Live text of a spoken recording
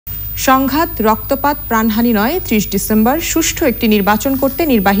সংঘাত, রক্তপাত, প্রাণহানি নয়, ৩০ ডিসেম্বর সুষ্ঠু একটি নির্বাচন করতে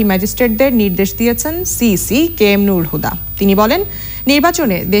নির্বাহী ম্যাজিস্ট্রেটদের নির্দেশ দিয়েছেন সিইসি KM নুরুল হুদা। তিনি বলেন,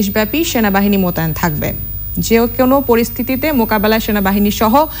 নির্বাচনে দেশব্যাপী সেনাবাহিনী মোতায়েন থাকবে। যে কোনো পরিস্থিতিতে মোকাবেলায় সেনাবাহিনী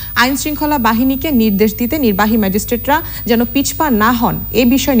সহ আইন শৃঙ্খলা বাহিনীকে নির্দেশ দিতে নির্বাহী ম্যাজিস্ট্রেটরা যেন পিছপা না হন এ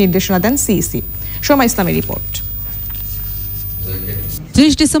বিষয়ে নির্দেশনা দেন সিইসি। সোমা ইসলামের রিপোর্ট।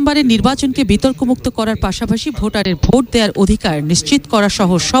 ৩০ ডিসেম্বরের নির্বাচনকে বিতর্কমুক্ত করার পাশাপাশি ভোটারের ভোট দেওয়ার অধিকার নিশ্চিত করা সহ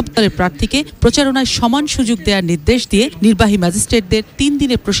সব দলের প্রার্থীকে প্রচারণায় সমান সুযোগ দেওয়ার নির্দেশ দিয়ে নির্বাহী ম্যাজিস্ট্রেটদের ৩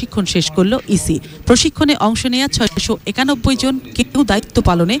 দিনের প্রশিক্ষণ শেষ করল ইসি। প্রশিক্ষণে অংশ নেওয়া ৬৯১ জন কেউ দায়িত্ব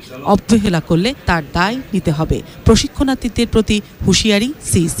পালনে অবহেলা করলে তার দায় নিতে হবে। প্রশিক্ষণার্থীদের প্রতি হুঁশিয়ারি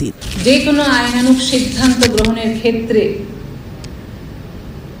সিইসির। যে কোনো আইনানুগ সিদ্ধান্ত গ্রহণের ক্ষেত্রে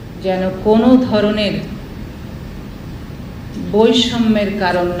যেন কোনো ধরনের বৈষম্যের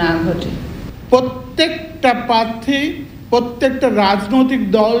কারণ না ঘটে। প্রত্যেকটা প্রার্থী, প্রত্যেকটা রাজনৈতিক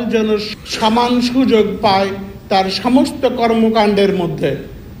দল যেন সমান সুযোগ পায় তার সমস্ত কর্মকাণ্ডের মধ্যে।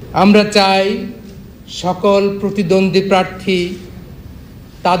 আমরা চাই সকল প্রতিদ্বন্দ্বী প্রার্থী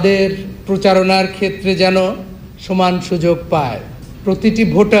তাদের প্রচারণার ক্ষেত্রে যেন সমান সুযোগ পায়। প্রতিটি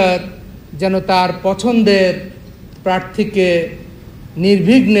ভোটার যেন তার পছন্দের প্রার্থীকে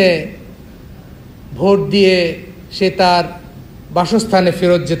নির্বিঘ্নে ভোট দিয়ে সে তার বাসস্থানে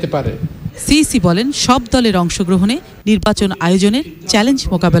ফেরত যেতে পারে। সিইসি বলেন, সব দলের অংশগ্রহণে নির্বাচন আয়োজনের চ্যালেঞ্জ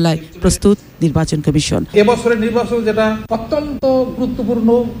মোকাবেলায় প্রস্তুত নির্বাচন কমিশন। এবছরের নির্বাচন যেটা অত্যন্ত গুরুত্বপূর্ণ,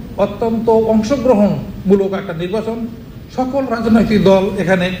 অত্যন্ত অংশগ্রহণমূলক একটা নির্বাচন, সকল রাজনৈতিক দল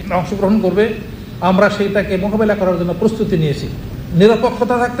এখানে অংশগ্রহণ করবে। আমরা সেইটাকে মোকাবেলা করার জন্য প্রস্তুতি নিয়েছি।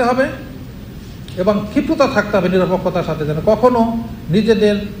 নিরপেক্ষতা থাকতে হবে এবং ক্ষিপ্রতা থাকতে হবে নিরপেক্ষতার সাথে, যেন কখনো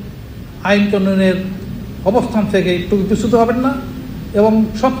নিজেদের আইন কানুনের অবস্থান থেকে একটু বিচ্যুত হবেন না। এবং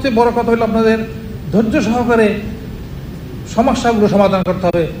সবচেয়ে বড় কথা হলো আপনাদের ধৈর্য সহকারে সমস্যাগুলো সমাধান করতে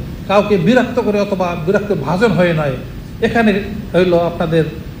হবে, কাউকে বিরক্ত করে অথবা বিরক্ত ভাজন হয়ে নয়। এখানে হইল আপনাদের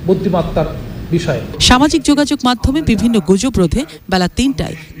বুদ্ধিমত্তার বিষয়। সামাজিক যোগাযোগ মাধ্যমে বিভিন্ন গুজব রোধে বেলা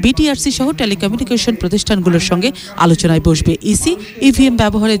 ৩টায় বিটিআরসি সহ টেলিকমিউনিকেশন প্রতিষ্ঠানগুলোর সঙ্গে আলোচনায় বসবে ইসি। ইভিএম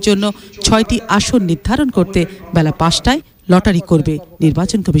ব্যবহারের জন্য ৬টি আসন নির্ধারণ করতে বেলা ৫টায় লটারি করবে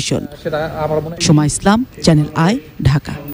নির্বাচন commission. Soma Islam, channel I, Dhaka.